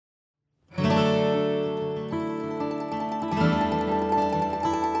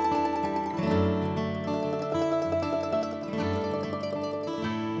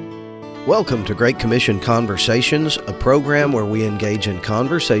Welcome to Great Commission Conversations, a program where we engage in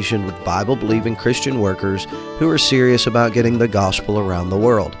conversation with Bible-believing Christian workers who are serious about getting the gospel around the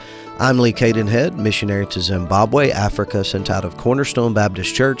world. I'm Lee Cadenhead, missionary to Zimbabwe, Africa, sent out of Cornerstone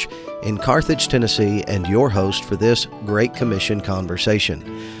Baptist Church in Carthage, Tennessee, and your host for this Great Commission Conversation.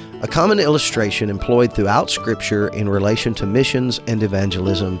 A common illustration employed throughout Scripture in relation to missions and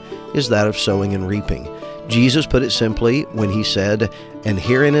evangelism is that of sowing and reaping. Jesus put it simply when he said, "And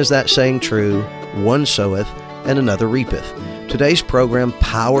herein is that saying true, one soweth and another reapeth." Today's program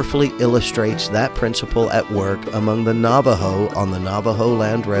powerfully illustrates that principle at work among the Navajo on the Navajo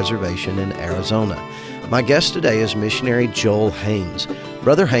Land Reservation in Arizona. My guest today is missionary Joel Haynes.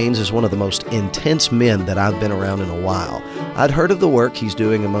 Brother Haynes is one of the most intense men that I've been around in a while. I'd heard of the work he's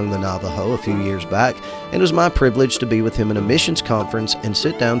doing among the Navajo a few years back, and it was my privilege to be with him in a missions conference and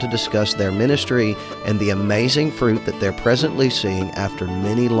sit down to discuss their ministry and the amazing fruit that they're presently seeing after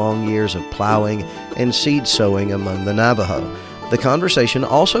many long years of plowing and seed sowing among the Navajo. The conversation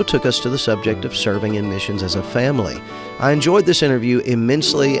also took us to the subject of serving in missions as a family. I enjoyed this interview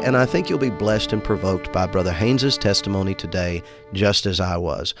immensely, and I think you'll be blessed and provoked by Brother Haynes' testimony today, just as I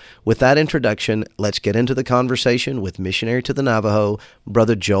was. With that introduction, let's get into the conversation with missionary to the Navajo,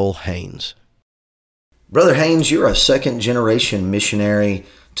 Brother Joel Haynes. Brother Haynes, you're a second-generation missionary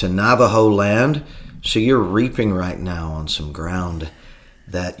to Navajo land, so you're reaping right now on some ground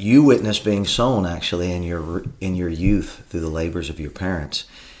that you witnessed being sown actually in your youth through the labors of your parents.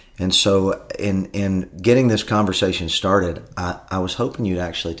 And so in getting this conversation started, I was hoping you'd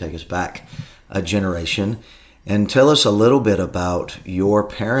actually take us back a generation and tell us a little bit about your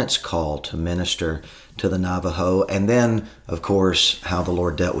parents' call to minister to the Navajo, and then, of course, how the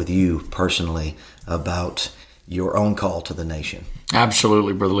Lord dealt with you personally about your own call to the nation.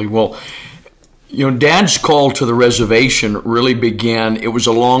 Absolutely, Brother Lee. Well, Dad's call to the reservation really began, it was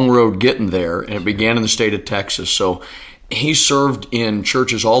a long road getting there, and it began in the state of Texas. So he served in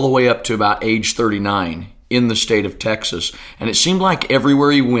churches all the way up to about age 39 in the state of Texas. And it seemed like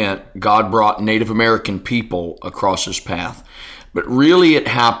everywhere he went, God brought Native American people across his path. But really it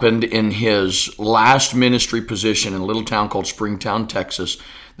happened in his last ministry position in a little town called Springtown, Texas.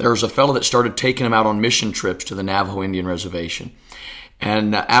 There was a fellow that started taking him out on mission trips to the Navajo Indian Reservation.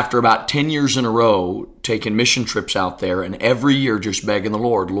 And after about 10 years in a row, taking mission trips out there, and every year just begging the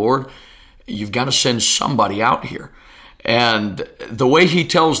Lord, you've got to send somebody out here. And the way he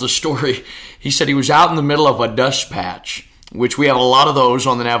tells the story, he said he was out in the middle of a dust patch, which we have a lot of those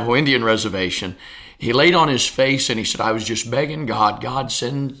on the Navajo Indian Reservation. He laid on his face and he said, I was just begging God,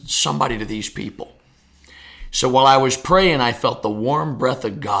 send somebody to these people. So while I was praying, I felt the warm breath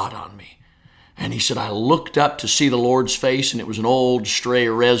of God on me. And he said, I looked up to see the Lord's face, and it was an old stray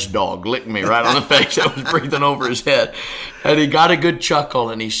res dog licking me right on the face that was breathing over his head. And he got a good chuckle,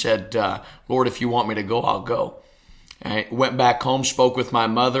 and he said, Lord, if you want me to go, I'll go. And I went back home, spoke with my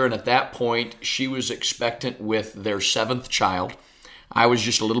mother, and at that point, she was expectant with their 7th child. I was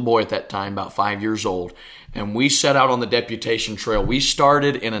just a little boy at that time, about 5 years old. And we set out on the deputation trail. We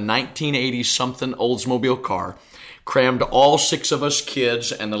started in a 1980-something Oldsmobile car, crammed all 6 of us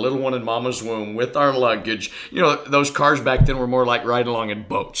kids and the little one in Mama's womb with our luggage. Those cars back then were more like riding along in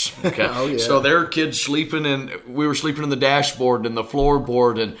boats. Okay? Oh, yeah. So there were kids sleeping, and we were sleeping in the dashboard and the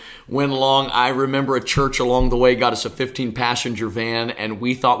floorboard and went along. I remember a church along the way got us a 15-passenger van, and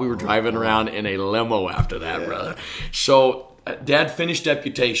we thought we were driving around in a limo after that, brother. So Dad finished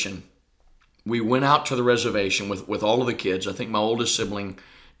deputation. We went out to the reservation with all of the kids. I think my oldest sibling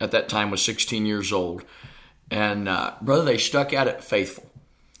at that time was 16 years old. And brother, they stuck at it faithful.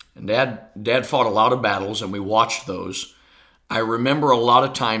 And Dad fought a lot of battles, and we watched those. I remember a lot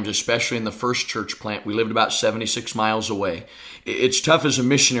of times, especially in the first church plant, we lived about 76 miles away. It's tough as a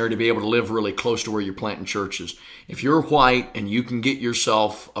missionary to be able to live really close to where you're planting churches. If you're white and you can get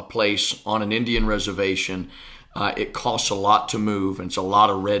yourself a place on an Indian reservation, it costs a lot to move, and it's a lot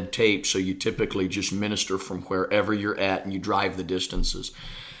of red tape, so you typically just minister from wherever you're at, and you drive the distances.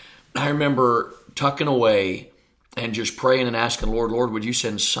 I remember tucking away and just praying and asking, Lord, would you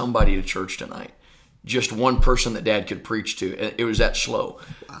send somebody to church tonight? Just one person that Dad could preach to. It was that slow.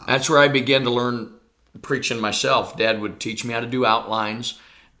 Wow. That's where I began to learn preaching myself. Dad would teach me how to do outlines,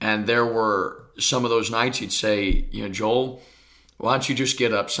 and there were some of those nights he'd say, Joel, why don't you just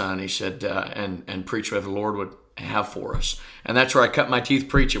get up, son? He said, and preach whatever the Lord would have for us. And that's where I cut my teeth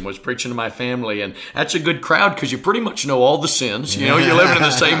preaching, was preaching to my family. And that's a good crowd because you pretty much know all the sins. You're living in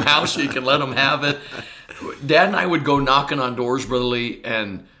the same house, so you can let them have it. Dad and I would go knocking on doors, Brother Lee,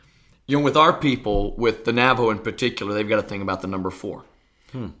 and with our people, with the Navajo in particular, they've got a thing about the number 4.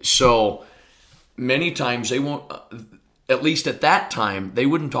 So many times they won't, at least at that time, they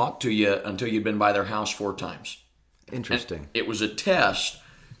wouldn't talk to you until you'd been by their house 4 times. Interesting. And it was a test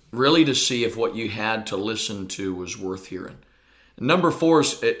really to see if what you had to listen to was worth hearing. Number 4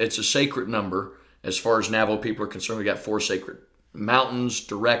 it's a sacred number. As far as Navajo people are concerned, we got 4 sacred mountains,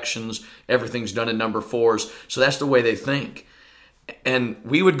 directions, everything's done in number 4s. So that's the way they think. And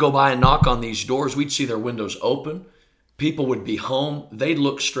we would go by and knock on these doors. We'd see their windows open. People would be home. They'd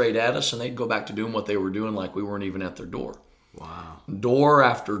look straight at us, and they'd go back to doing what they were doing like we weren't even at their door. Wow. Door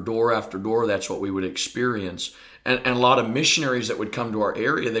after door after door, that's what we would experience. And a lot of missionaries that would come to our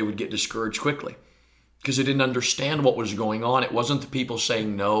area, they would get discouraged quickly because they didn't understand what was going on. It wasn't the people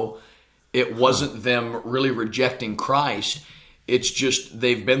saying no. It wasn't them really rejecting Christ. It's just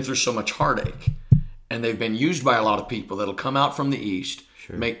they've been through so much heartache, and they've been used by a lot of people that'll come out from the East,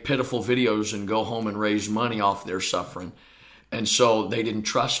 make pitiful videos, and go home and raise money off their suffering. And so they didn't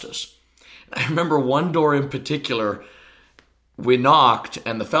trust us. I remember one door in particular, we knocked,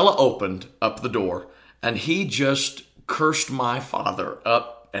 and the fella opened up the door, and he just cursed my father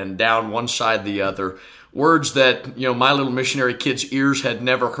up and down one side the other. Words that, my little missionary kid's ears had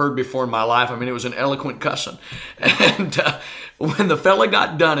never heard before in my life. I mean, it was an eloquent cussing. And when the fella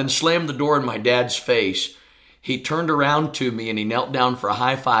got done and slammed the door in my dad's face, he turned around to me and he knelt down for a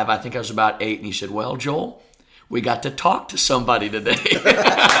high five. I think I was about 8. And he said, "Well, Joel, we got to talk to somebody today."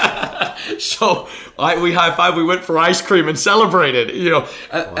 So we high-fived, we went for ice cream and celebrated,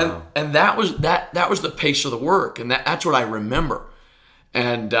 Wow. and that was the pace of the work. And that's what I remember.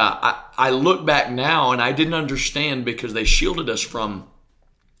 And I look back now, and I didn't understand because they shielded us from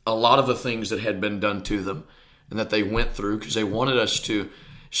a lot of the things that had been done to them and that they went through because they wanted us to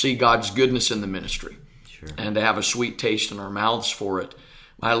see God's goodness in the ministry and to have a sweet taste in our mouths for it.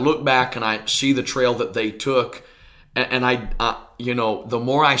 I look back and I see the trail that they took, and the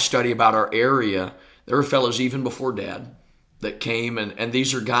more I study about our area, there were fellows even before Dad that came, and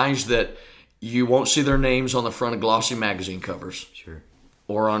these are guys that you won't see their names on the front of glossy magazine covers. Sure.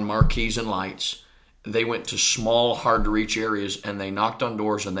 Or on marquees and lights. They went to small, hard-to-reach areas, and they knocked on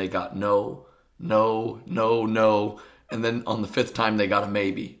doors, and they got no, no, no, no. And then on the 5th time, they got a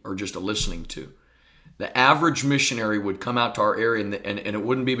maybe, or just a listening to. The average missionary would come out to our area, and it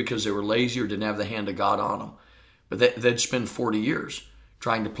wouldn't be because they were lazy or didn't have the hand of God on them. But they'd spend 40 years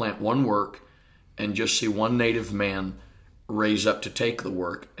trying to plant one work and just see one native man raise up to take the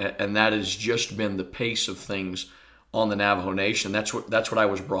work. And that has just been the pace of things on the Navajo Nation. That's what I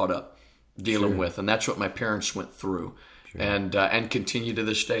was brought up dealing with, and that's what my parents went through, and continue to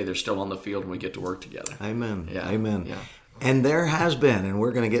this day. They're still on the field, and we get to work together. Amen. Yeah. Amen. Yeah. And there has been, and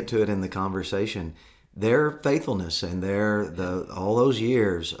we're going to get to it in the conversation, their faithfulness and all those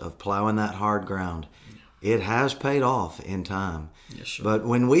years of plowing that hard ground, it has paid off in time. Yes, sir. But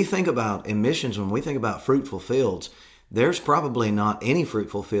when we think about in missions, when we think about fruitful fields, there's probably not any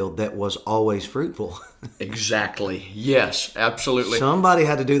fruitful field that was always fruitful. Exactly. Yes, absolutely. Somebody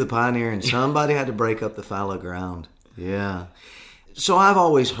had to do the pioneering. Somebody had to break up the fallow ground. Yeah. So I've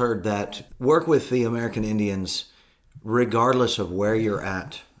always heard that work with the American Indians, regardless of where you're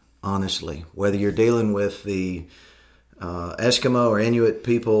at, honestly, whether you're dealing with the Eskimo or Inuit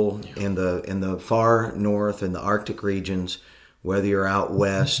people in the far north in the Arctic regions, whether you're out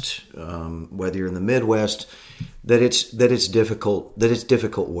west, whether you're in the Midwest, that it's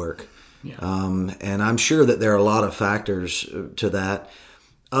difficult work. Yeah. And I'm sure that there are a lot of factors to that.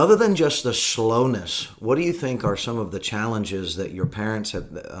 Other than just the slowness, what do you think are some of the challenges that your parents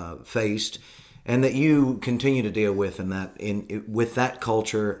have faced and that you continue to deal with with that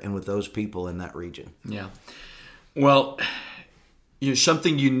culture and with those people in that region? Yeah. Well,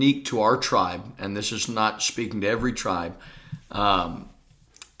 something unique to our tribe, and this is not speaking to every tribe,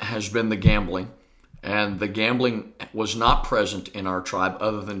 has been the gambling. And the gambling was not present in our tribe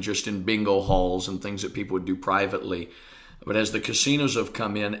other than just in bingo halls and things that people would do privately. But as the casinos have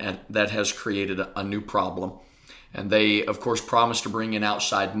come in, that has created a new problem. And they, of course, promised to bring in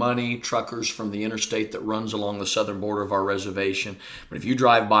outside money, truckers from the interstate that runs along the southern border of our reservation. But if you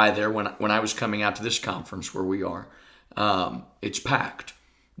drive by there, when I was coming out to this conference where we are, it's packed.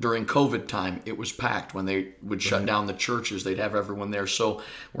 During COVID time, it was packed. When they would shut down the churches, they'd have everyone there. So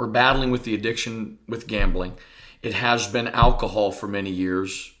we're battling with the addiction with gambling. It has been alcohol for many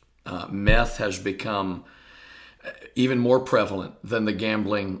years. Meth has become even more prevalent than the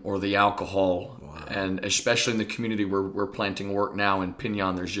gambling or the alcohol. Wow. And especially in the community where we're planting work now in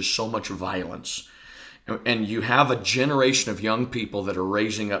Pinyon, there's just so much violence. And you have a generation of young people that are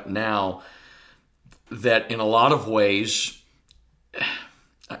raising up now that in a lot of ways,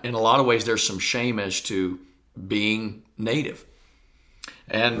 there's some shame as to being native.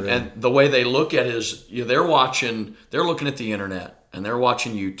 And the way they look at it is, they're looking at the internet, and they're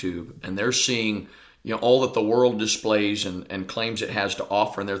watching YouTube, and they're seeing all that the world displays and claims it has to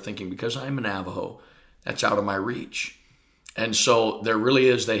offer, and they're thinking, because I'm a Navajo, that's out of my reach. And so there really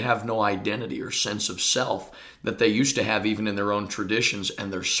is, they have no identity or sense of self that they used to have even in their own traditions,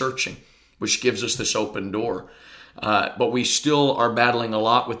 and they're searching, which gives us this open door. But we still are battling a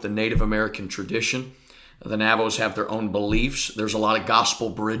lot with the Native American tradition. The Navajos have their own beliefs. There's a lot of gospel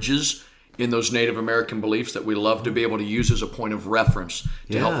bridges in those Native American beliefs that we love to be able to use as a point of reference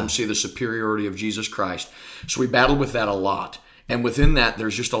to help them see the superiority of Jesus Christ. So we battle with that a lot. And within that,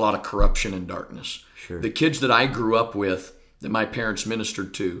 there's just a lot of corruption and darkness. Sure. The kids that I grew up with, that my parents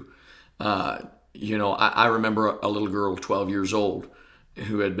ministered to, I remember a little girl, 12 years old,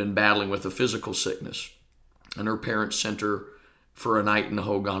 who had been battling with a physical sickness. And her parents sent her for a night in the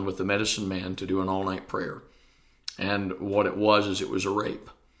Hogan with the medicine man to do an all-night prayer. And what it was a rape.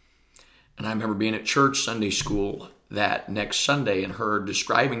 And I remember being at church Sunday school that next Sunday and her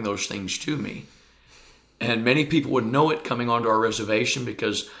describing those things to me. And many people would know it coming onto our reservation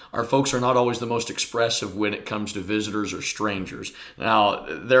because our folks are not always the most expressive when it comes to visitors or strangers. Now,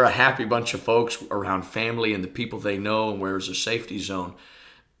 they're a happy bunch of folks around family and the people they know and where there's a safety zone.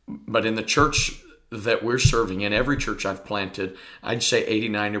 But in the church that we're serving in, every church I've planted, I'd say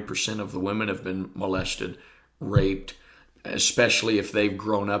 80-90% of the women have been molested, raped, especially if they've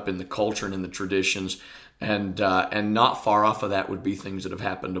grown up in the culture and in the traditions. And not far off of that would be things that have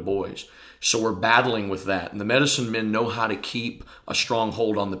happened to boys. So we're battling with that. And the medicine men know how to keep a strong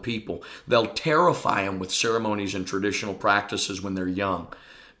hold on the people. They'll terrify them with ceremonies and traditional practices when they're young.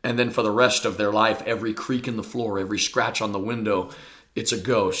 And then for the rest of their life, every creak in the floor, every scratch on the window, it's a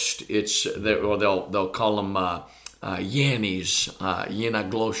ghost. They'll call them Yannies,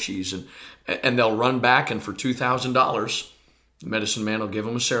 Yenagloshis, and they'll run back, and for $2,000, the medicine man will give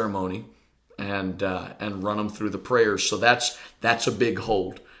them a ceremony and run them through the prayers. So that's a big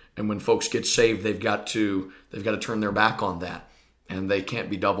hold. And when folks get saved, they've got to turn their back on that, and they can't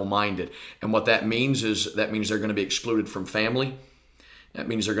be double-minded. And what that means is they're going to be excluded from family. That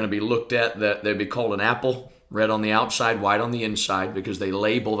means they're going to be looked at, that they'd be called an apple, red on the outside, white on the inside, because they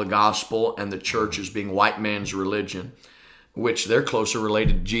label the gospel and the church as being white man's religion, which they're closer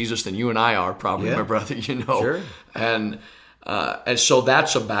related to Jesus than you and I are, probably, my brother, Sure. And so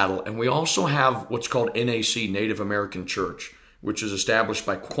that's a battle. And we also have what's called NAC, Native American Church, which is established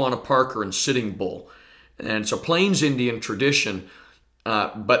by Quanah Parker and Sitting Bull. And it's a Plains Indian tradition,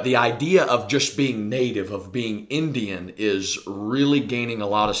 but the idea of just being native, of being Indian, is really gaining a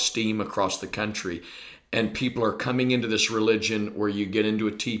lot of steam across the country. And people are coming into this religion where you get into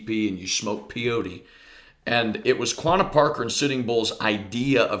a teepee and you smoke peyote. And it was Quanah Parker and Sitting Bull's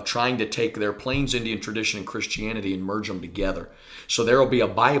idea of trying to take their Plains Indian tradition and Christianity and merge them together. So there will be a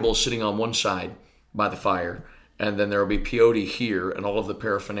Bible sitting on one side by the fire, and then there will be peyote here and all of the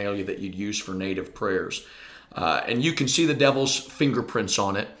paraphernalia that you'd use for native prayers. And you can see the devil's fingerprints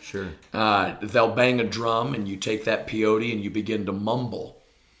on it. Sure. They'll bang a drum, and you take that peyote and you begin to mumble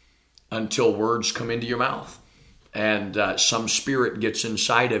until words come into your mouth. And some spirit gets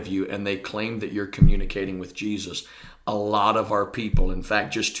inside of you, and they claim that you're communicating with Jesus. A lot of our people, in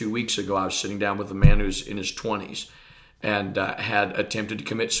fact, just 2 weeks ago, I was sitting down with a man who's in his 20s and had attempted to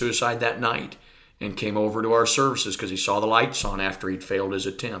commit suicide that night, and came over to our services because he saw the lights on after he'd failed his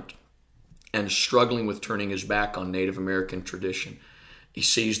attempt, and struggling with turning his back on Native American tradition. He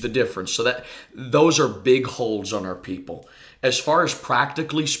sees the difference. So that those are big holds on our people. As far as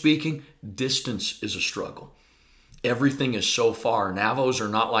practically speaking, distance is a struggle. Everything is so far. Navajos are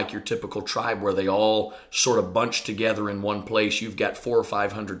not like your typical tribe where they all sort of bunch together in one place. You've got 400 or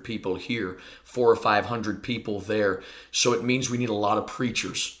 500 people here, 400 or 500 people there. So it means we need a lot of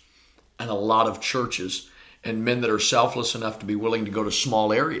preachers and a lot of churches and men that are selfless enough to be willing to go to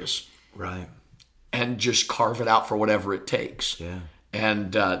small areas. Right. And just carve it out for whatever it takes. Yeah.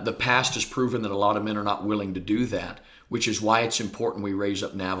 And the past has proven that a lot of men are not willing to do that, which is why it's important we raise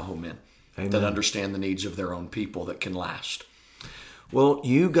up Navajo men. Amen. That understand the needs of their own people that can last. Well,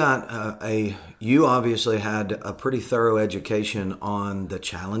 you obviously had a pretty thorough education on the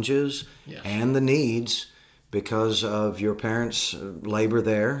challenges and the needs because of your parents' labor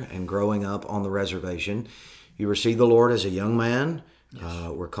there and growing up on the reservation. You received the Lord as a young man. Yes.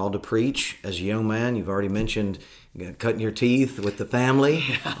 We're called to preach as a young man. You've already mentioned cutting your teeth with the family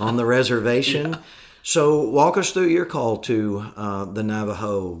on the reservation. So walk us through your call to the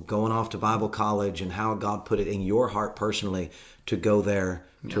Navajo, going off to Bible college, and how God put it in your heart personally to go there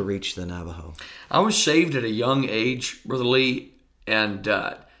to reach the Navajo. I was saved at a young age, Brother Lee, and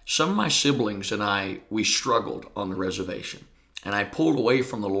some of my siblings and I, we struggled on the reservation. And I pulled away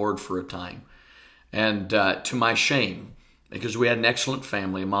from the Lord for a time. And to my shame, because we had an excellent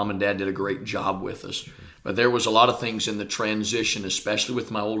family, Mom and Dad did a great job with us. But there was a lot of things in the transition, especially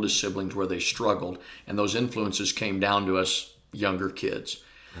with my oldest siblings, where they struggled. And those influences came down to us younger kids.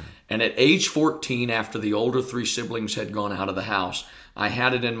 And at age 14, after the older 3 siblings had gone out of the house, I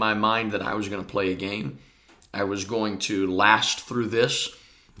had it in my mind that I was going to play a game. I was going to last through this.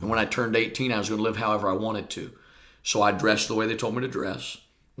 And when I turned 18, I was going to live however I wanted to. So I dressed the way they told me to dress,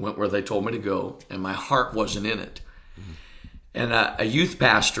 went where they told me to go, and my heart wasn't in it. And a youth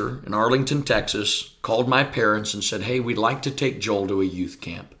pastor in Arlington, Texas, called my parents and said, hey, we'd like to take Joel to a youth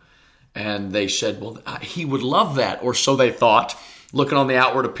camp. And they said, well, he would love that, or so they thought. Looking on the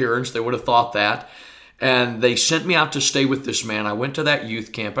outward appearance, they would have thought that. And they sent me out to stay with this man. I went to that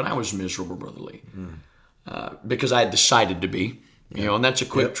youth camp, and I was miserable, Brother Lee, because I had decided to be. You know, and that's a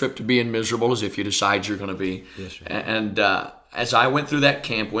quick trip to being miserable, as if you decide you're going to be. Yes, sir. And as I went through that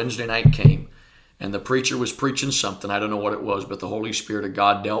camp, Wednesday night came, and the preacher was preaching something. I don't know what it was, but the Holy Spirit of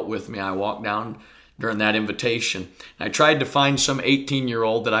God dealt with me. I walked down during that invitation. I tried to find some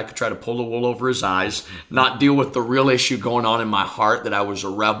 18-year-old that I could try to pull the wool over his eyes, not deal with the real issue going on in my heart, that I was a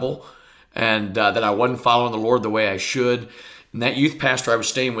rebel and that I wasn't following the Lord the way I should. And that youth pastor I was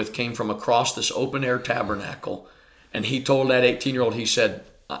staying with came from across this open-air tabernacle, and he told that 18-year-old, he said,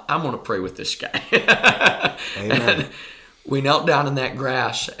 I'm going to pray with this guy. Amen. And we knelt down in that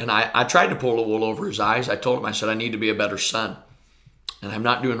grass, and I tried to pull the wool over his eyes. I told him, I said, I need to be a better son. And I'm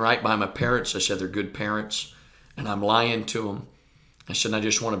not doing right by my parents. I said, they're good parents. And I'm lying to them. I said, I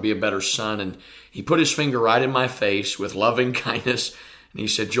just want to be a better son. And he put his finger right in my face with loving kindness. And he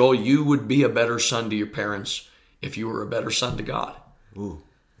said, Joel, you would be a better son to your parents if you were a better son to God. Ooh.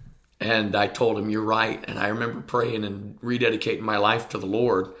 And I told him, you're right. And I remember praying and rededicating my life to the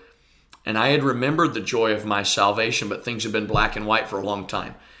Lord. And I had remembered the joy of my salvation, but things had been black and white for a long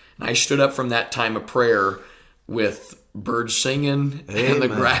time. And I stood up from that time of prayer with birds singing, Amen. and the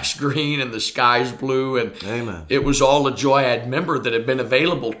grass green and the skies blue. And Amen. it was all a joy I had remembered that had been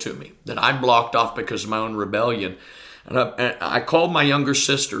available to me, that I blocked off because of my own rebellion. And I called my younger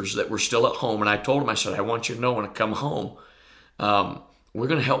sisters that were still at home, and I told them, I said, I want you to know when I come home, we're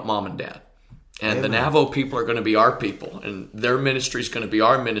going to help Mom and Dad. And Amen. the Navajo people are going to be our people, and their ministry is going to be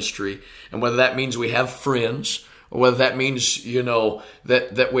our ministry. And whether that means we have friends, or whether that means, you know,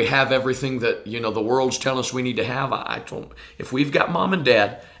 that we have everything that, you know, the world's telling us we need to have, I told them, if we've got Mom and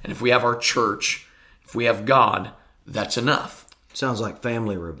Dad, and if we have our church, if we have God, that's enough. Sounds like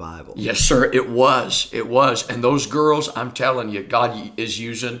family revival. Yes, sir, it was. It was. And those girls, I'm telling you, God is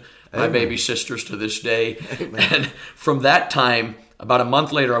using my Amen. baby sisters to this day. Amen. And from that time, about a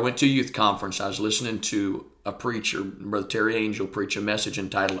month later, I went to a youth conference. I was listening to a preacher, Brother Terry Angel, preach a message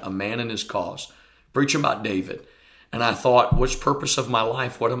entitled A Man and His Cause, preaching about David. And I thought, what's the purpose of my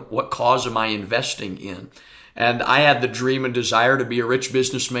life? What cause am I investing in? And I had the dream and desire to be a rich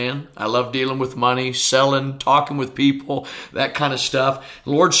businessman. I love dealing with money, selling, talking with people, that kind of stuff.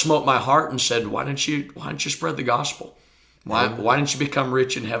 The Lord smote my heart and said, why don't you spread the gospel? Why don't you become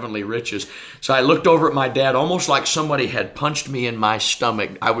rich in heavenly riches? So I looked over at my dad, almost like somebody had punched me in my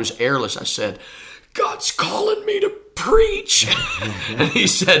stomach. I was airless. I said, God's calling me to preach. And he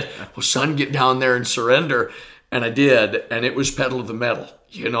said, well, son, get down there and surrender. And I did, and it was pedal to the metal.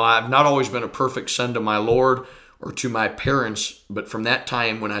 You know, I've not always been a perfect son to my Lord or to my parents, but from that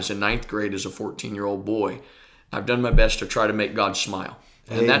time when I was in 9th grade as a 14-year-old boy, I've done my best to try to make God smile.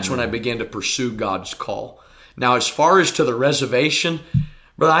 And Amen. That's when I began to pursue God's call. Now, as far as to the reservation,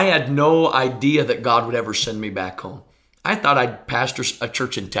 but I had no idea that God would ever send me back home. I thought I'd pastor a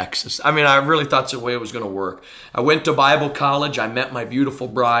church in Texas. I mean, I really thought that's the way it was going to work. I went to Bible college. I met my beautiful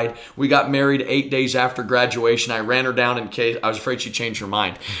bride. We got married 8 days after graduation. I ran her down in case I was afraid she'd change her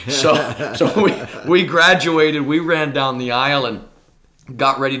mind. So we graduated. We ran down the aisle and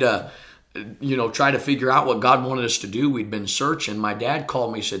got ready to, you know, try to figure out what God wanted us to do. We'd been searching. My dad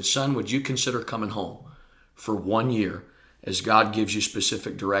called me and said, son, would you consider coming home for 1 year as God gives you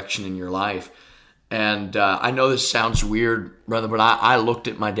specific direction in your life? And I know this sounds weird, brother, but I looked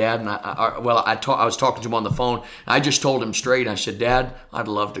at my dad, and I was talking to him on the phone. I just told him straight. I said, Dad, I'd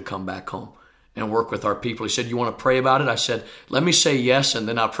love to come back home and work with our people. He said, you want to pray about it? I said, let me say yes, and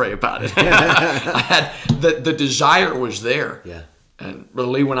then I'll pray about it. I had the desire was there. Yeah. And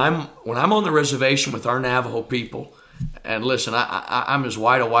Brother Lee, when I'm on the reservation with our Navajo people, and listen, I'm as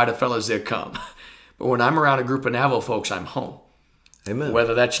wide a fellow as they come. But when I'm around a group of Navajo folks, I'm home. Amen.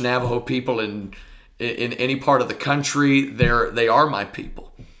 Whether that's Navajo people in any part of the country, they are my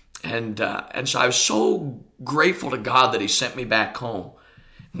people. And so I was so grateful to God that He sent me back home.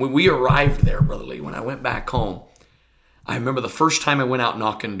 When we arrived there, Brother Lee, when I went back home, I remember the first time I went out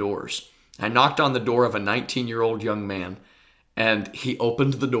knocking doors. I knocked on the door of a 19-year-old young man, and he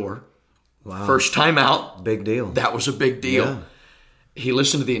opened the door. Wow. First time out. Big deal. That was a big deal. Yeah. He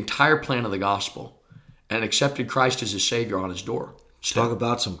listened to the entire plan of the gospel and accepted Christ as his Savior on his door. Talk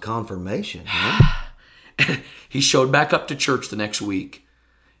about some confirmation. Huh? He showed back up to church the next week,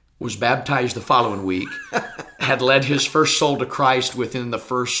 was baptized the following week, had led his first soul to Christ within the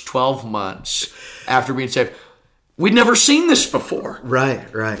first 12 months after being saved. We'd never seen this before. Right.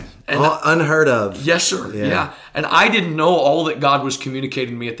 Unheard of. Yes, sir. Yeah. And I didn't know all that God was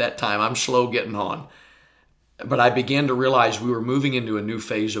communicating to me at that time. I'm slow getting on. But I began to realize we were moving into a new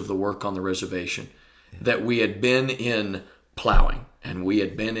phase of the work on the reservation, that we had been in plowing, and we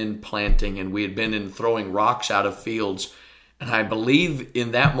had been in planting, and we had been in throwing rocks out of fields. And I believe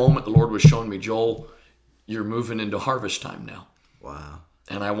in that moment the Lord was showing me, Joel, you're moving into harvest time now. Wow.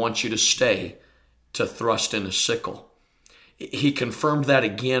 And I want you to stay to thrust in a sickle. He confirmed that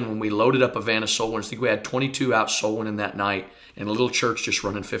again when we loaded up a van of soul winners. I think we had 22 out soul winning that night in a little church just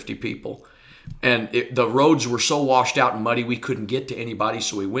running 50 people. And the roads were so washed out and muddy we couldn't get to anybody,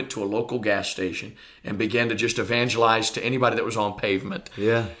 so we went to a local gas station and began to just evangelize to anybody that was on pavement.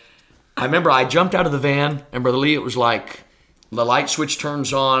 Yeah. I remember I jumped out of the van, and Brother Lee, it was like the light switch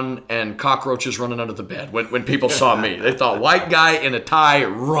turns on and cockroaches running under the bed when people saw me. They thought, white guy in a tie,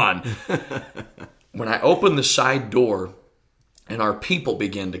 run. When I opened the side door and our people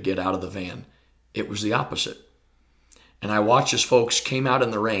began to get out of the van, it was the opposite. And I watched as folks came out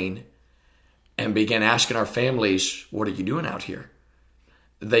in the rain and began asking our families, what are you doing out here?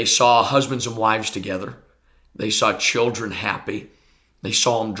 They saw husbands and wives together. They saw children happy. They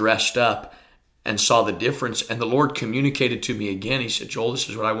saw them dressed up and saw the difference. And the Lord communicated to me again. He said, Joel, this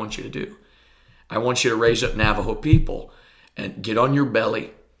is what I want you to do. I want you to raise up Navajo people and get on your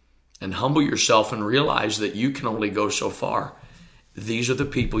belly and humble yourself and realize that you can only go so far. These are the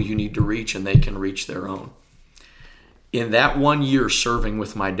people you need to reach, and they can reach their own. In that 1 year serving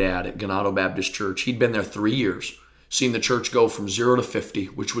with my dad at Ganado Baptist Church, he'd been there 3 years, seen the church go from 0 to 50,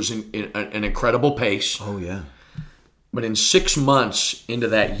 which was an incredible pace. Oh, yeah. But in 6 months into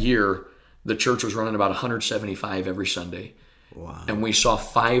that year, the church was running about 175 every Sunday. Wow. And we saw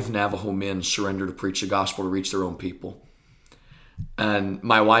 5 Navajo men surrender to preach the gospel to reach their own people. And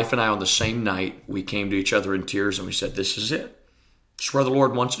my wife and I on the same night, we came to each other in tears and we said, this is it. It's where the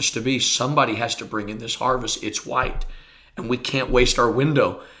Lord wants us to be. Somebody has to bring in this harvest. It's white. And we can't waste our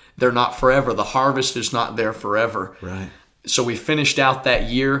window. They're not forever. The harvest is not there forever. Right. So we finished out that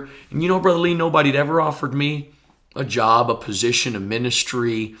year. And you know, Brother Lee, nobody had ever offered me a job, a position, a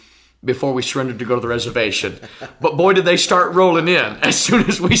ministry before we surrendered to go to the reservation. But boy, did they start rolling in as soon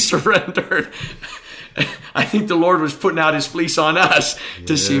as we surrendered. I think the Lord was putting out his fleece on us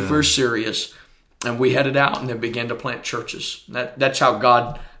to see if we're serious. And we headed out and then began to plant churches. That's how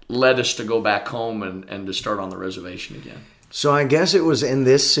God led us to go back home and to start on the reservation again. So I guess it was in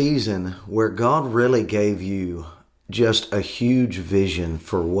this season where God really gave you just a huge vision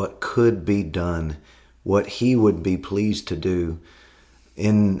for what could be done, what he would be pleased to do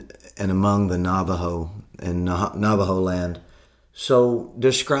in and among the Navajo and Navajo land. So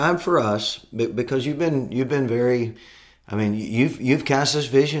describe for us, because you've been very, I mean, you've cast this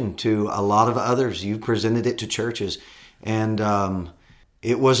vision to a lot of others. You've presented it to churches, and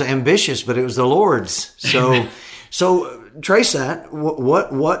it was ambitious, but it was the Lord's. So trace that.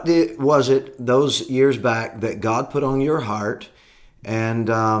 What was it those years back that God put on your heart, and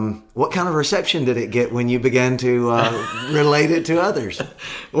what kind of reception did it get when you began to relate it to others?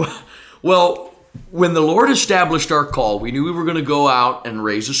 Well, when the Lord established our call, we knew we were going to go out and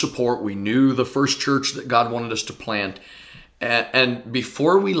raise a support. We knew the first church that God wanted us to plant. And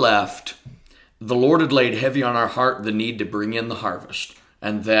before we left, the Lord had laid heavy on our heart the need to bring in the harvest,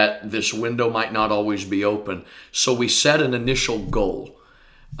 and that this window might not always be open. So we set an initial goal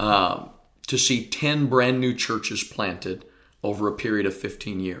to see 10 brand new churches planted over a period of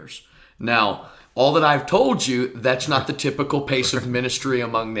 15 years. Now, all that I've told you, that's not the typical pace of ministry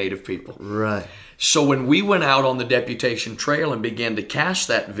among Native people. Right. So when we went out on the deputation trail and began to cast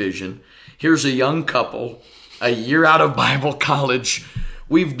that vision, here's a young couple, a year out of Bible college.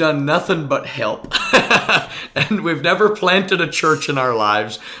 We've done nothing but help. And we've never planted a church in our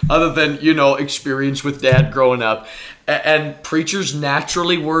lives other than, experience with Dad growing up. And preachers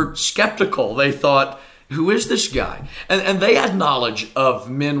naturally were skeptical. They thought, who is this guy? And they had knowledge of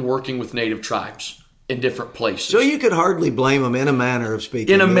men working with Native tribes in different places. So you could hardly blame them in a manner of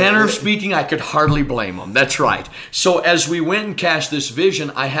speaking. In a manner of speaking, I could hardly blame them. That's right. So as we went and cast this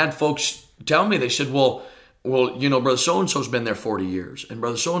vision, I had folks tell me, they said, well, well, Brother so-and-so's been there 40 years, and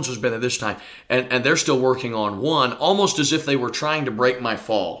Brother so-and-so's been there this time, and they're still working on one, almost as if they were trying to break my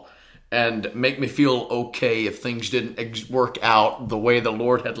fall and make me feel okay if things didn't work out the way the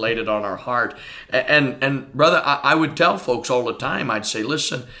Lord had laid it on our heart. And brother, I would tell folks all the time, I'd say,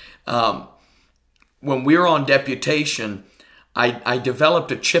 listen, when we were on deputation, I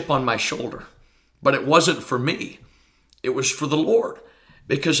developed a chip on my shoulder, but it wasn't for me. It was for the Lord,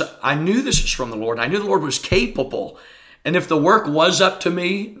 because I knew this is from the Lord. I knew the Lord was capable. And if the work was up to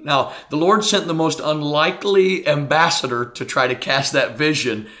me, now the Lord sent the most unlikely ambassador to try to cast that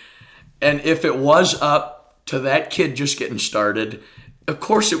vision. And if it was up to that kid just getting started, of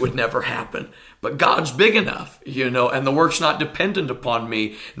course it would never happen. But God's big enough, and the work's not dependent upon me.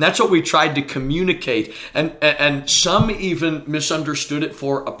 And that's what we tried to communicate. And some even misunderstood it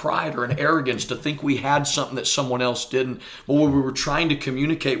for a pride or an arrogance, to think we had something that someone else didn't. But what we were trying to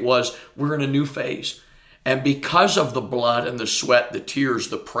communicate was, we're in a new phase. And because of the blood and the sweat, the tears,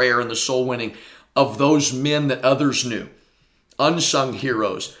 the prayer, and the soul winning of those men that others knew, unsung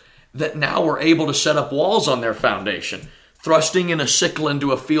heroes, that now we're able to set up walls on their foundation, thrusting in a sickle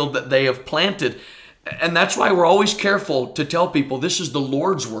into a field that they have planted. And that's why we're always careful to tell people this is the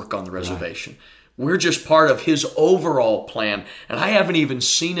Lord's work on the reservation. Right. We're just part of His overall plan. And I haven't even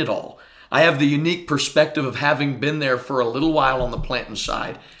seen it all. I have the unique perspective of having been there for a little while on the planting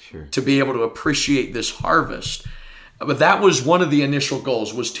side, sure, to be able to appreciate this harvest. But that was one of the initial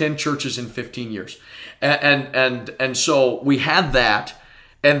goals, was 10 churches in 15 years. And so we had that.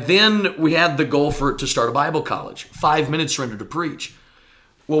 And then we had the goal for it to start a Bible college, 5 minutes surrender to preach.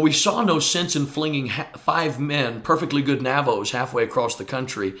 Well, we saw no sense in flinging 5 men, perfectly good Navajos, halfway across the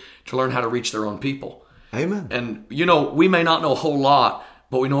country to learn how to reach their own people. Amen. And, we may not know a whole lot,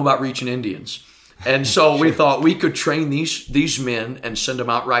 but we know about reaching Indians. And so we thought we could train these men and send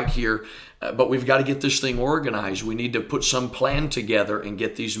them out right here. But we've got to get this thing organized. We need to put some plan together and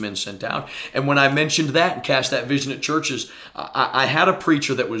get these men sent out. And when I mentioned that and cast that vision at churches, I had a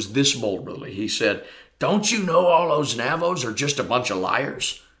preacher that was this bold, really. He said, don't you know all those Navajos are just a bunch of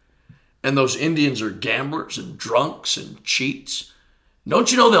liars? And those Indians are gamblers and drunks and cheats.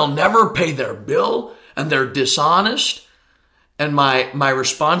 Don't you know they'll never pay their bill and they're dishonest? And my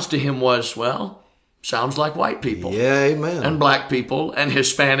response to him was, well, sounds like white people. Yeah, amen. And black people and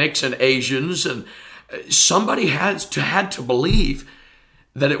Hispanics and Asians. And somebody had to believe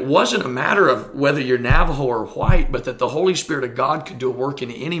that it wasn't a matter of whether you're Navajo or white, but that the Holy Spirit of God could do a work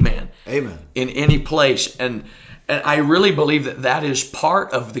in any man. Amen. In any place. And I really believe that is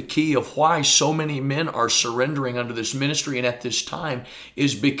part of the key of why so many men are surrendering under this ministry and at this time,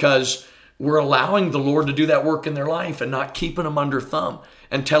 is because we're allowing the Lord to do that work in their life and not keeping them under thumb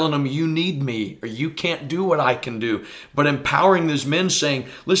and telling them, you need me, or you can't do what I can do. But empowering these men, saying,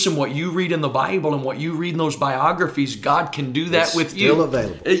 listen, what you read in the Bible and what you read in those biographies, God can do that with you. Still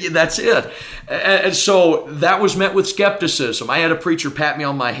available. That's it. And so that was met with skepticism. I had a preacher pat me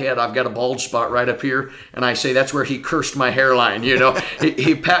on my head. I've got a bald spot right up here. And I say, that's where he cursed my hairline,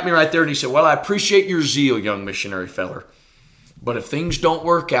 He pat me right there and he said, well, I appreciate your zeal, young missionary feller. But if things don't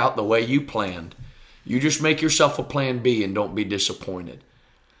work out the way you planned, you just make yourself a plan B and don't be disappointed.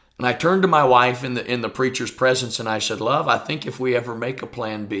 And I turned to my wife in the preacher's presence and I said, love, I think if we ever make a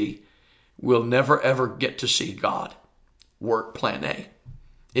plan B, we'll never ever get to see God work plan A.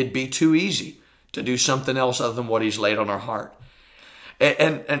 It'd be too easy to do something else other than what He's laid on our heart.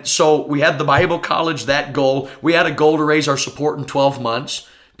 And so we had the Bible college, that goal. We had a goal to raise our support in 12 months.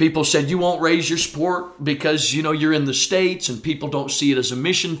 People said, you won't raise your support because, you're in the States and people don't see it as a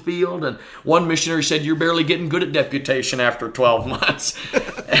mission field. And one missionary said, you're barely getting good at deputation after 12 months.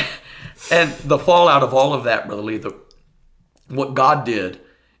 And the fallout of all of that, Brother Lee, what God did,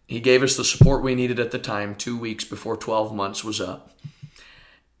 He gave us the support we needed at the time, 2 weeks before 12 months was up.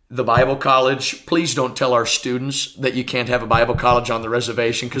 The Bible college, please don't tell our students that you can't have a Bible college on the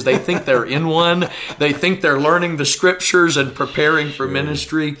reservation, because they think they're in one. They think they're learning the scriptures and preparing for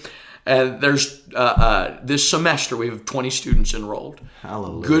ministry. And there's this semester we have 20 students enrolled.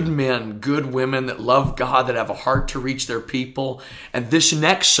 Hallelujah. Good men, good women that love God, that have a heart to reach their people. And this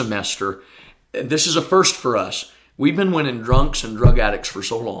next semester, this is a first for us. We've been winning drunks and drug addicts for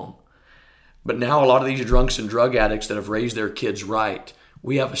so long. But now a lot of these drunks and drug addicts that have raised their kids right,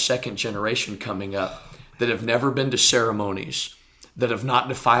 we have a second generation coming up that have never been to ceremonies, that have not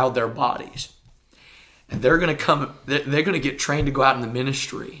defiled their bodies. And they're going to get trained to go out in the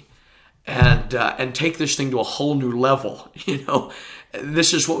ministry and take this thing to a whole new level.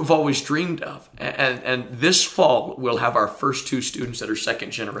 This is what we've always dreamed of. And this fall, we'll have our first 2 students that are second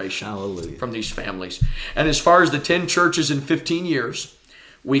generation. Hallelujah. From these families. And as far as the 10 churches in 15 years,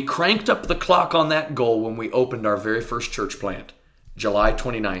 We cranked up the clock on that goal when we opened our very first church plant, July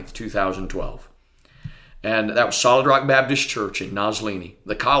 29th, 2012. And that was Solid Rock Baptist Church in Noslini.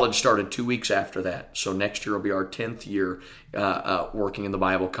 The college started 2 weeks after that. So next year will be our 10th year working in the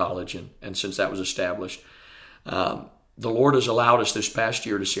Bible college. And since that was established, the Lord has allowed us this past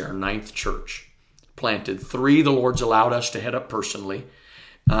year to see our 9th church planted. 3 the Lord's allowed us to head up personally.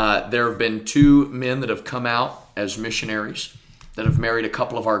 There have been 2 men that have come out as missionaries that have married a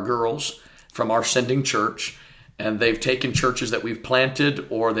couple of our girls from our sending church. And they've taken churches that we've planted,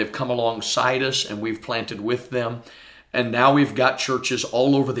 or they've come alongside us and we've planted with them. And now we've got churches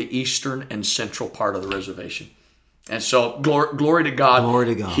all over the eastern and central part of the reservation. And so glory to God. Glory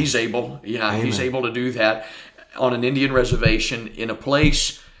to God. He's able. Yeah, Amen. He's able to do that on an Indian reservation in a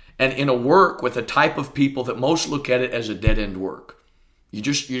place and in a work with a type of people that most look at it as a dead-end work. You're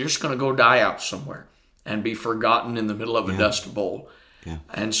just going to go die out somewhere and be forgotten in the middle of a dust bowl. Yeah.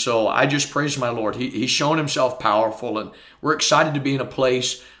 And so I just praise my Lord. He's shown himself powerful, and we're excited to be in a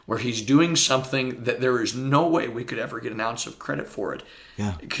place where he's doing something that there is no way we could ever get an ounce of credit for it.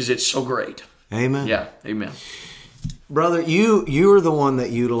 Yeah. Because it's so great. Amen. Yeah. Amen. Brother, you are the one that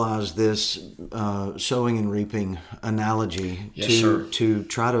utilized this sowing and reaping analogy to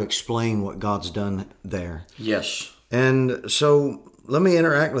try to explain what God's done there. Yes. And so let me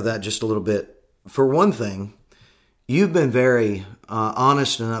interact with that just a little bit. For one thing, you've been very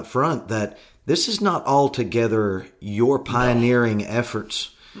honest and upfront that this is not altogether your pioneering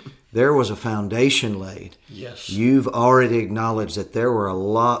efforts. There was a foundation laid. Yes. You've already acknowledged that there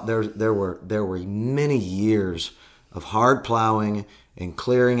were there were many years of hard plowing and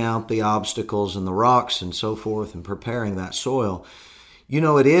clearing out the obstacles and the rocks and so forth and preparing that soil. You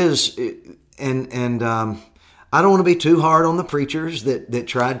know, it is, and I don't want to be too hard on the preachers that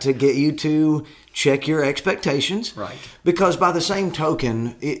tried to get you to check your expectations. Right. Because by the same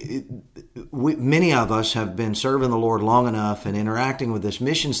token, many of us have been serving the Lord long enough and interacting with this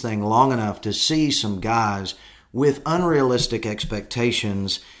missions thing long enough to see some guys with unrealistic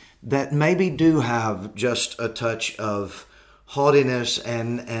expectations that maybe do have just a touch of haughtiness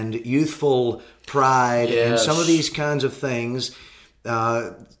and youthful pride and some of these kinds of things.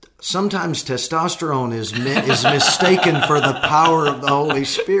 Sometimes testosterone is mistaken for the power of the Holy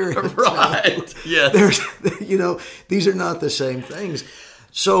Spirit. Right. Yes. These are not the same things.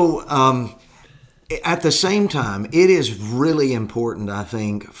 So, at the same time, it is really important, I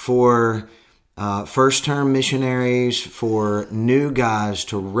think, for first-term missionaries, for new guys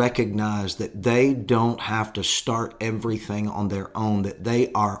to recognize that they don't have to start everything on their own, that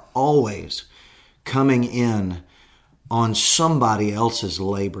they are always coming in on somebody else's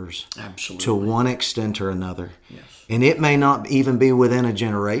labors. Absolutely. To one extent or another. Yes. And it may not even be within a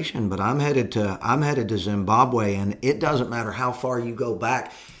generation, but I'm headed to Zimbabwe, and it doesn't matter how far you go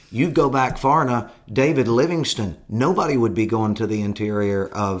back. You go back far enough, David Livingstone, nobody would be going to the interior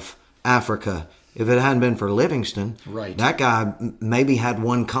of Africa if it hadn't been for Livingstone. Right. That guy maybe had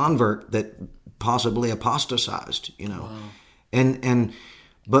one convert that possibly apostatized, Wow.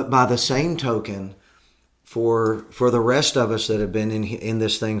 But by the same token, for the rest of us that have been in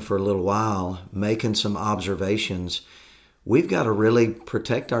this thing for a little while, making some observations, we've got to really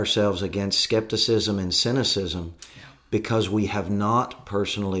protect ourselves against skepticism and cynicism because we have not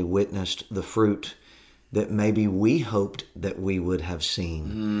personally witnessed the fruit that maybe we hoped that we would have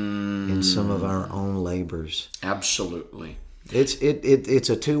seen in some of our own labors. Absolutely. It's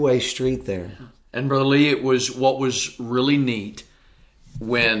a two-way street there. And Brother Lee, what was really neat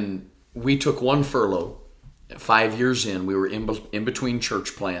when we took one furlough. 5 years in, we were in between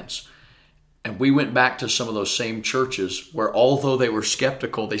church plants, and we went back to some of those same churches where, although they were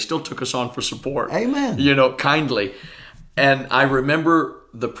skeptical, they still took us on for support. Amen. Kindly. And I remember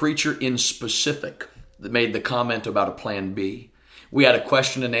the preacher in specific that made the comment about a plan B. We had a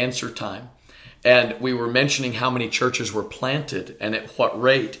question and answer time, and we were mentioning how many churches were planted and at what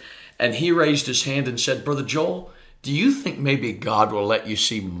rate. And he raised his hand and said, Brother Joel, do you think maybe God will let you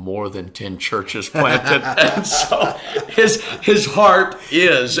see more than 10 churches planted? And so his heart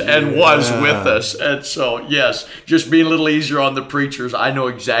is and was with us. And so, yes, just being a little easier on the preachers. I know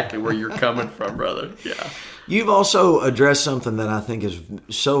exactly where you're coming from, brother. Yeah. You've also addressed something that I think is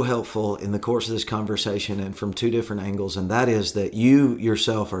so helpful in the course of this conversation and from two different angles, and that is that you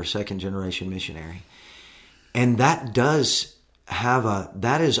yourself are a second-generation missionary. And that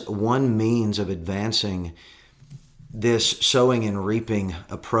is one means of advancing this sowing and reaping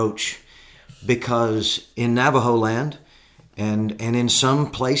approach, because in Navajo land and in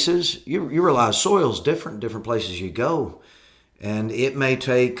some places, you realize soil's different places you go. And it may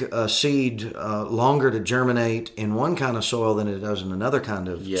take a seed longer to germinate in one kind of soil than it does in another kind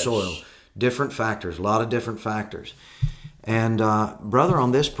of soil. Different factors, a lot of different factors. And brother,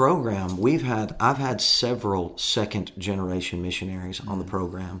 on this program, I've had several second generation missionaries on the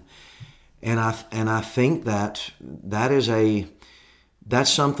program, and I think that's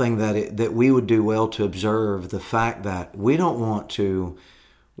something that we would do well to observe, the fact that we don't want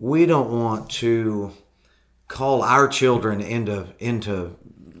to call our children into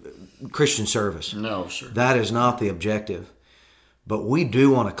Christian service. No, sir. That is not the objective. But we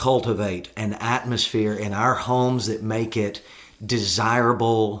do want to cultivate an atmosphere in our homes that make it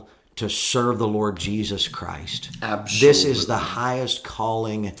desirable to serve the Lord Jesus Christ. Absolutely. This is the highest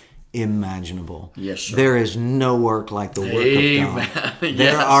calling imaginable. Yes, sir. There is no work like the work of God.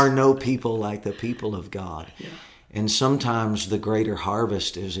 There are no people like the people of God. Yeah. And sometimes the greater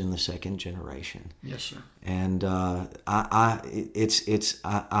harvest is in the second generation. Yes, sir. And I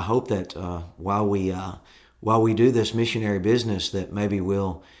hope that while we do this missionary business, that maybe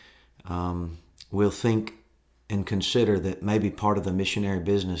we'll think and consider that maybe part of the missionary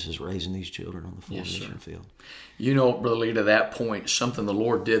business is raising these children on the foreign mission field. You know, Brother Lee, to that point, something the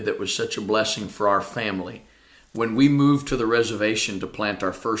Lord did that was such a blessing for our family. When we moved to the reservation to plant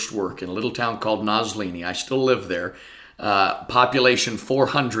our first work in a little town called Nazlini, I still live there, population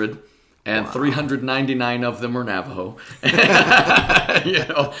 400, and 399 of them are Navajo.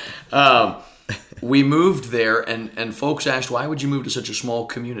 We moved there, and folks asked, why would you move to such a small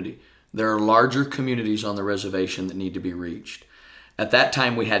community? There are larger communities on the reservation that need to be reached. At that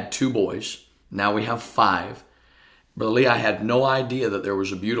time, we had 2 boys. Now we have 5. Brother Lee, I had no idea that there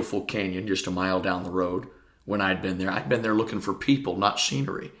was a beautiful canyon just a mile down the road when I'd been there. I'd been there looking for people, not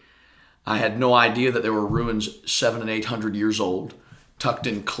scenery. I had no idea that there were ruins 700 and 800 years old, tucked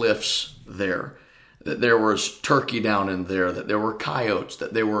in cliffs there. That there was turkey down in there, that there were coyotes,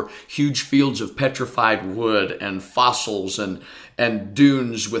 that there were huge fields of petrified wood and fossils and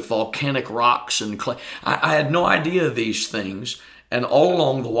dunes with volcanic rocks and clay. I had no idea of these things. And all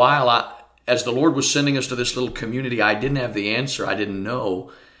along the while, as the Lord was sending us to this little community, I didn't have the answer. I didn't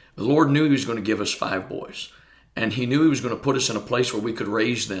know. The Lord knew He was going to give us 5 boys. And He knew He was going to put us in a place where we could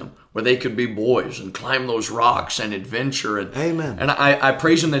raise them, where they could be boys and climb those rocks and adventure. And, Amen. And I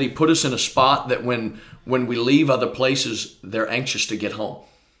praise Him that He put us in a spot that when we leave other places, they're anxious to get home.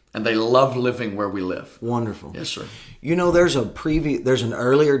 And they love living where we live. Wonderful. Yes, sir. You know, there's an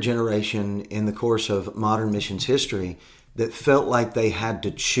earlier generation in the course of modern missions history that felt like they had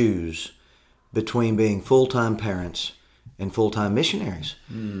to choose between being full-time parents and full-time missionaries,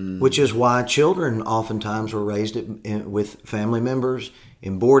 which is why children oftentimes were raised with family members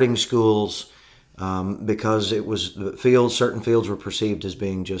in boarding schools, because it was certain fields were perceived as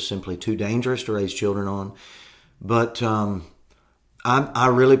being just simply too dangerous to raise children on. But I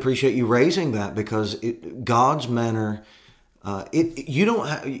really appreciate you raising that, because God's manner.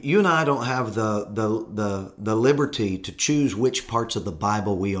 You and I don't have the liberty to choose which parts of the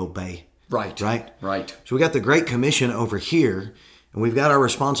Bible we obey. Right. So we got the Great Commission over here, and we've got our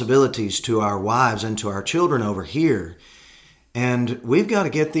responsibilities to our wives and to our children over here. And we've got to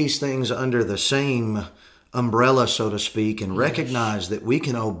get these things under the same umbrella, so to speak, and recognize that we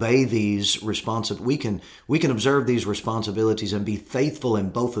can obey these we can observe these responsibilities and be faithful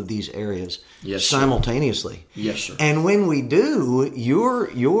in both of these areas simultaneously. Yes, sir. And when we do,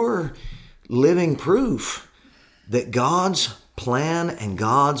 you're living proof that God's plan and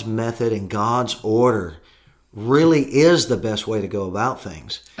God's method and God's order really is the best way to go about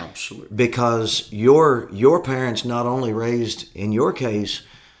things. Absolutely. Because your parents not only raised, in your case,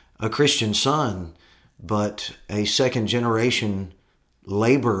 a Christian son, but a second generation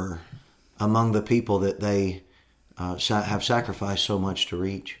laborer among the people that they have sacrificed so much to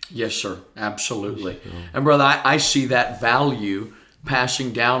reach. Yes, sir. Absolutely. And brother, I see that value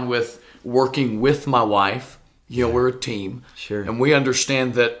passing down with working with my wife. You know, we're a team. Sure. And we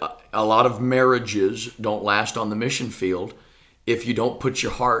understand that a lot of marriages don't last on the mission field if you don't put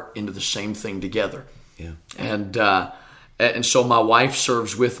your heart into the same thing together. Yeah. And so my wife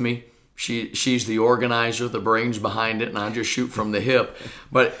serves with me. She's the organizer, the brains behind it, and I just shoot from the hip.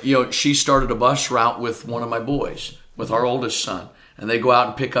 But, you know, she started a bus route with one of my boys, with our oldest son, and they go out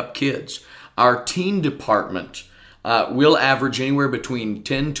and pick up kids. Our teen department will average anywhere between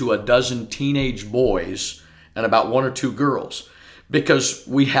 10 to a dozen teenage boys and about 1 or 2 girls, because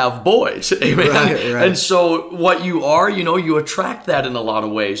we have boys. Amen. Right. And so what you are, you know, you attract that in a lot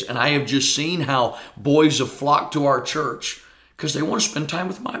of ways. And I have just seen how boys have flocked to our church because they want to spend time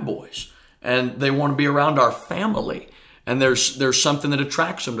with my boys and they want to be around our family. And there's something that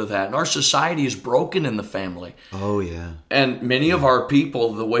attracts them to that. And our society is broken in the family. Oh, yeah. And many of our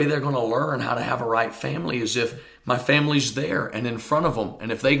people, the way they're going to learn how to have a right family is if my family's there and in front of them,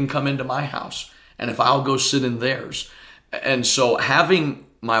 and if they can come into my house, and if I'll go sit in theirs. And so having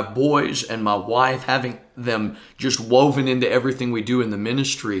my boys and my wife, having them just woven into everything we do in the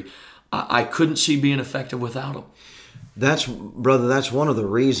ministry, I couldn't see being effective without them. That's one of the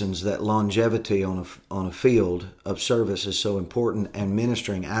reasons that longevity on a field of service is so important, and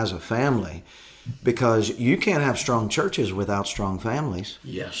ministering as a family, because you can't have strong churches without strong families.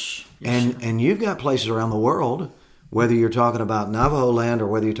 Yes. And you've got places around the world, whether you're talking about Navajo land or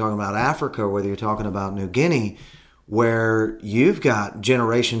whether you're talking about Africa or whether you're talking about New Guinea, where you've got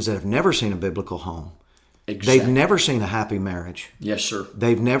generations that have never seen a biblical home. Exactly. They've never seen a happy marriage. Yes, sir.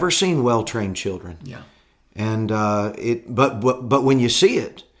 They've never seen well-trained children. Yeah. And but when you see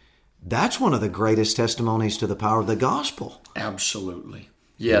it, that's one of the greatest testimonies to the power of the gospel. Absolutely.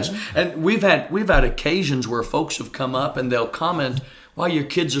 Yes. Yeah. And we've had occasions where folks have come up and they'll comment, "Wow, your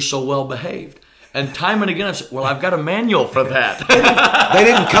kids are so well behaved." And time and again, I've said, well, I've got a manual for that. They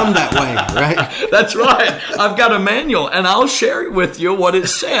didn't come that way, right? That's right. I've got a manual, and I'll share with you what it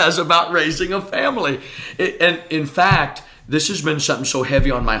says about raising a family. And in fact, this has been something so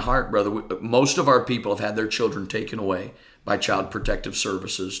heavy on my heart, brother. Most of our people have had their children taken away by Child Protective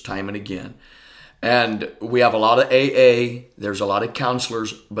Services time and again. And we have a lot of AA, there's a lot of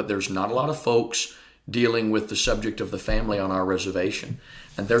counselors, but there's not a lot of folks dealing with the subject of the family on our reservation.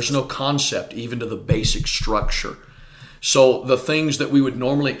 And there's no concept even to the basic structure. So the things that we would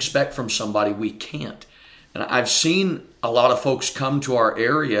normally expect from somebody, we can't. And I've seen a lot of folks come to our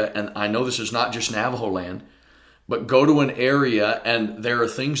area, and I know this is not just Navajo land, but go to an area and there are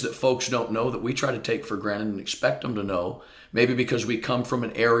things that folks don't know that we try to take for granted and expect them to know, maybe because we come from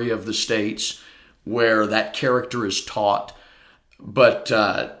an area of the States where that character is taught. But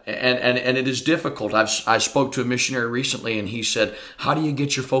and it is difficult. I spoke to a missionary recently, and he said, "How do you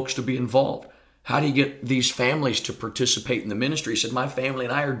get your folks to be involved? How do you get these families to participate in the ministry?" He said, "My family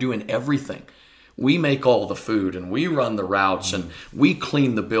and I are doing everything. We make all the food, and we run the routes, and we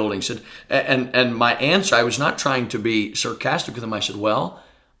clean the buildings." He said, and my answer, I was not trying to be sarcastic with him. I said, "Well,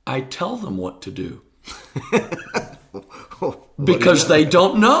 I tell them what to do." Because they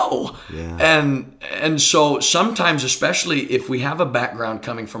don't know. Yeah. And so sometimes, especially if we have a background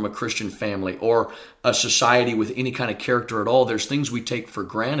coming from a Christian family or a society with any kind of character at all, there's things we take for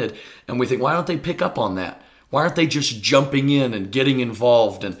granted, and we think, why don't they pick up on that? Why aren't they just jumping in and getting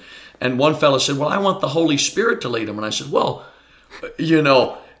involved? And one fellow said, "Well, I want the Holy Spirit to lead them." And I said, "Well,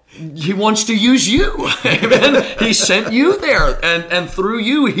 He wants to use you." Amen. He sent you there, and through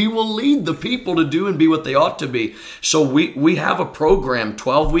you, He will lead the people to do and be what they ought to be. So we have a program,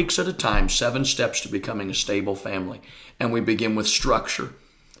 12 weeks at a time, 7 steps to becoming a stable family. And we begin with structure,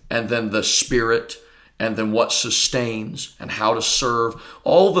 and then the spirit, and then what sustains, and how to serve,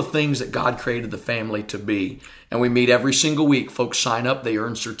 all the things that God created the family to be. And we meet every single week. Folks sign up, they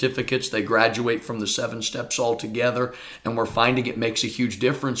earn certificates, they graduate from the 7 steps altogether. And we're finding it makes a huge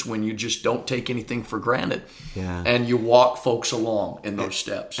difference when you just don't take anything for granted. Yeah. And you walk folks along in those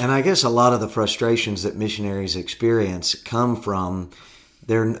steps. And I guess a lot of the frustrations that missionaries experience come from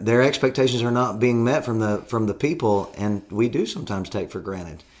their expectations are not being met from the people, and we do sometimes take for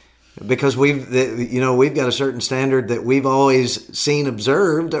granted. Because we've got a certain standard that we've always seen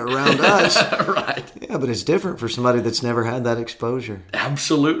observed around us. Right. Yeah, but it's different for somebody that's never had that exposure.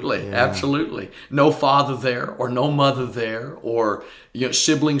 Absolutely. Yeah. Absolutely. No father there or no mother there, or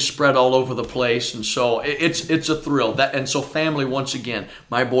siblings spread all over the place. And so it's a thrill. And so family, once again,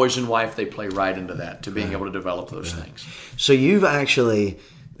 my boys and wife, they play right into that, to being able to develop those things. So you've actually...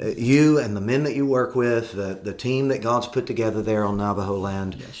 You and the men that you work with, the team that God's put together there on Navajo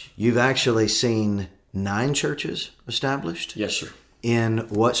land, yes. You've actually seen 9 churches established? Yes, sir. In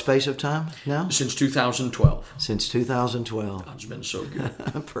what space of time now? Since 2012. Since 2012. God's been so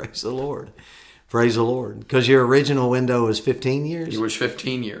good. Praise the Lord. Praise the Lord. Because your original window was 15 years? It was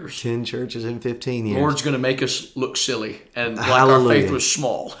 15 years. 10 churches in 15 years. The Lord's going to make us look silly and like our faith was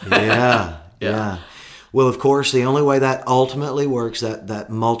small. Yeah. Well, of course, the only way that ultimately works, that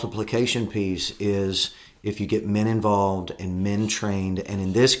multiplication piece, is if you get men involved and men trained, and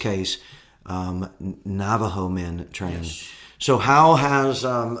in this case, Navajo men trained. Yes. So how has,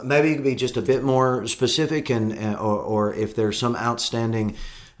 maybe you could be just a bit more specific, or if there's some outstanding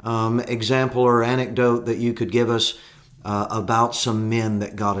example or anecdote that you could give us about some men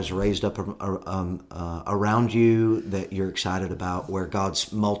that God has raised up around you that you're excited about, where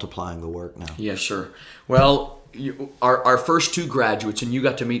God's multiplying the work now. Yes, sir. Well, our first two graduates, and you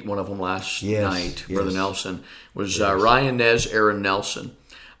got to meet one of them last night, Brother Nelson, was Ryan Nez, Aaron Nelson.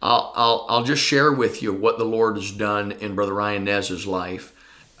 I'll just share with you what the Lord has done in Brother Ryan Nez's life.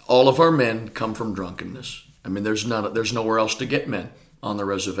 All of our men come from drunkenness. I mean, there's nowhere else to get men on the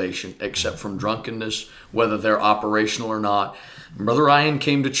reservation except from drunkenness, whether they're operational or not. Brother Ryan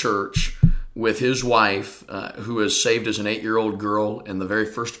came to church with his wife, who was saved as an 8-year-old girl in the very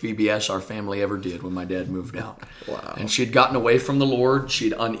first VBS our family ever did when my dad moved out. Wow. And she'd gotten away from the Lord.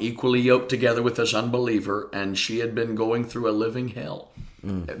 She'd unequally yoked together with this unbeliever, and she had been going through a living hell,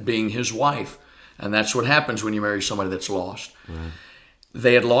 being his wife. And that's what happens when you marry somebody that's lost. Right.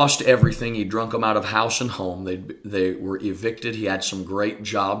 They had lost everything. He drunk them out of house and home. They were evicted. He had some great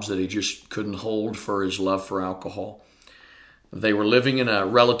jobs that he just couldn't hold for his love for alcohol. They were living in a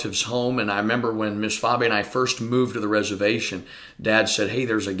relative's home, and I remember when Miss Fabi and I first moved to the reservation, Dad said, hey,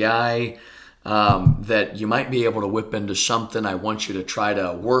 there's a guy that you might be able to whip into something. I want you to try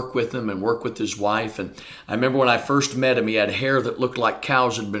to work with him and work with his wife. And I remember when I first met him, he had hair that looked like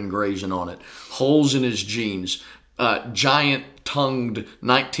cows had been grazing on it, holes in his jeans, giant-tongued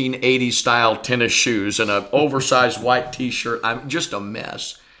 1980s style tennis shoes, and an oversized white T-shirt. I'm just a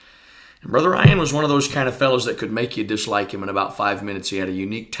mess. And Brother Ryan was one of those kind of fellows that could make you dislike him in about 5 minutes. He had a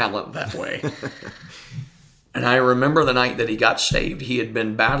unique talent that way. And I remember the night that he got saved, he had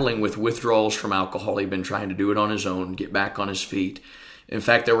been battling with withdrawals from alcohol. He'd been trying to do it on his own, get back on his feet. In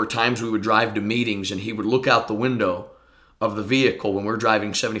fact, there were times we would drive to meetings and he would look out the window of the vehicle when we're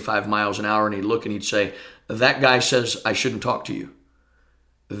driving 75 miles an hour, and he'd look and he'd say, that guy says I shouldn't talk to you.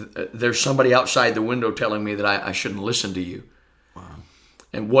 There's somebody outside the window telling me that I shouldn't listen to you. Wow.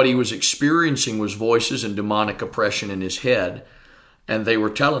 And what he was experiencing was voices and demonic oppression in his head. And they were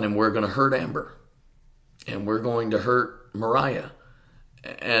telling him, we're going to hurt Amber. And we're going to hurt Mariah.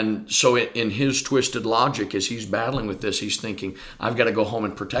 And so in his twisted logic, as he's battling with this, he's thinking, I've got to go home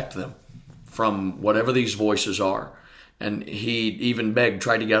and protect them from whatever these voices are. And he even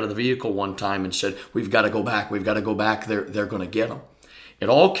tried to get out of the vehicle one time and said, we've got to go back. We've got to go back. They're going to get him. It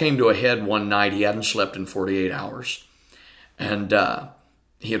all came to a head one night. He hadn't slept in 48 hours. And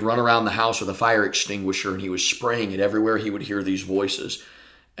he had run around the house with a fire extinguisher, and he was spraying it everywhere he would hear these voices.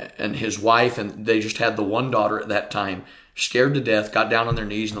 And his wife, and they just had the one daughter at that time, scared to death, got down on their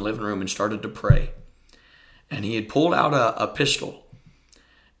knees in the living room and started to pray. And he had pulled out a pistol.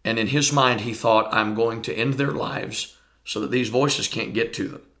 And in his mind, he thought, I'm going to end their lives so that these voices can't get to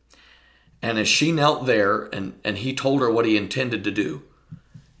them. And as she knelt there, and he told her what he intended to do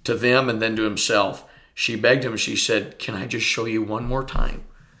to them and then to himself, she begged him, she said, can I just show you one more time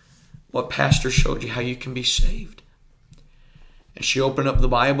what Pastor showed you, how you can be saved? And she opened up the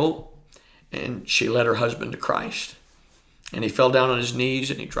Bible, and she led her husband to Christ. And he fell down on his knees,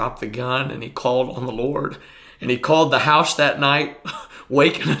 and he dropped the gun, and he called on the Lord. And he called the house that night,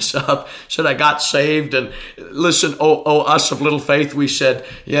 waking us up, said, I got saved. And listen, us of little faith, we said,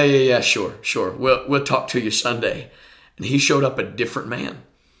 yeah, sure. We'll talk to you Sunday. And he showed up a different man.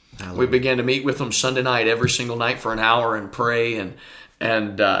 Hallelujah. We began to meet with him Sunday night, every single night for an hour and pray.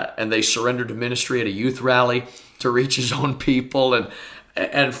 And they surrendered to ministry at a youth rally to reach his own people.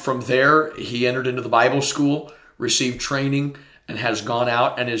 And from there, he entered into the Bible school, received training, and has gone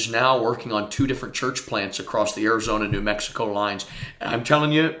out and is now working on 2 different church plants across the Arizona-New Mexico lines. And I'm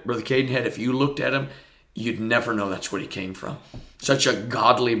telling you, Brother Cadenhead, if you looked at him, you'd never know that's where he came from. Such a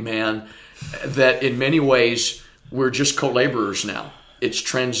godly man that in many ways, we're just co-laborers now. It's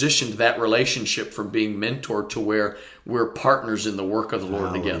transitioned that relationship from being mentored to where we're partners in the work of the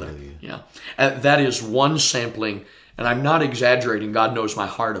Lord together. Yeah, and that is one sampling, and I'm not exaggerating. God knows my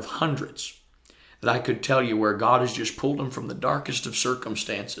heart, of hundreds that I could tell you where God has just pulled them from the darkest of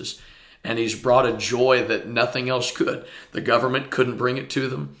circumstances, and he's brought a joy that nothing else could. The government couldn't bring it to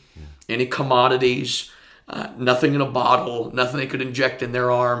them. Any commodities, nothing in a bottle, nothing they could inject in their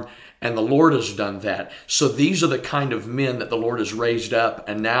arm. And the Lord has done that. So these are the kind of men that the Lord has raised up.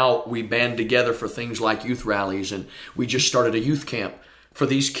 And now we band together for things like youth rallies. And we just started a youth camp for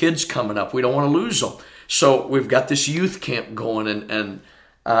these kids coming up. We don't want to lose them. So we've got this youth camp going. And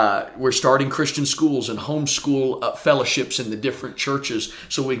we're starting Christian schools and homeschool fellowships in the different churches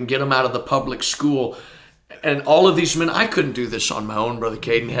so we can get them out of the public school. And all of these men, I couldn't do this on my own, Brother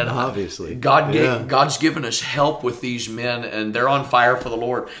Cadenhead. Obviously. God's given us help with these men, and they're on fire for the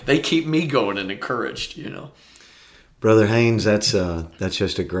Lord. They keep me going and encouraged, Brother Haynes, that's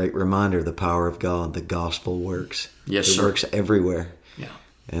just a great reminder, the power of God. The gospel works. Yes, sir. It works everywhere. Yeah.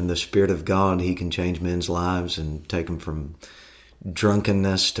 And the Spirit of God, he can change men's lives and take them from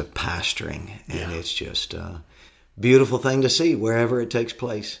drunkenness to pastoring. And it's just a beautiful thing to see wherever it takes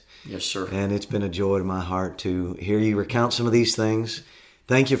place. Yes, sir. And it's been a joy to my heart to hear you recount some of these things.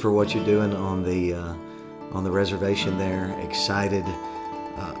 Thank you for what you're doing on the reservation there. Excited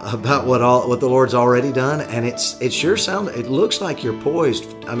about what the Lord's already done, and it looks like you're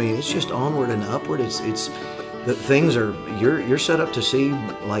poised. I mean, it's just onward and upward. It's that things are you're set up to see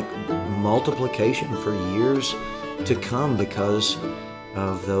like multiplication for years to come because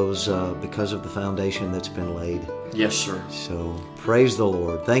of the foundation that's been laid. Yes, sir. So praise the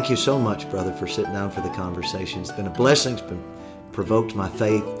Lord. Thank you so much, brother, for sitting down for the conversation. It's been a blessing. It's been provoked my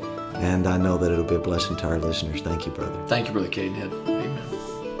faith, and I know that it'll be a blessing to our listeners. Thank you, brother. Thank you, Brother Cadenhead. Amen.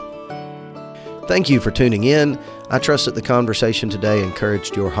 Thank you for tuning in. I trust that the conversation today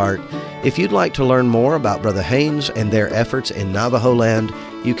encouraged your heart. If you'd like to learn more about Brother Haynes and their efforts in Navajo land,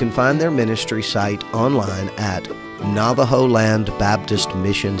 you can find their ministry site online at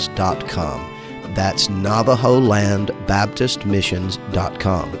NavajoLandBaptistMissions.com. That's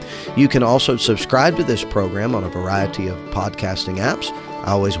NavajoLandBaptistMissions.com. You can also subscribe to this program on a variety of podcasting apps.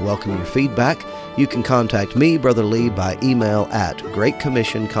 I always welcome your feedback. You can contact me, Brother Lee, by email at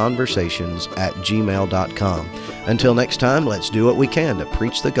greatcommissionconversations@gmail.com. Until next time, let's do what we can to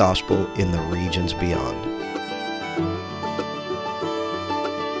preach the gospel in the regions beyond.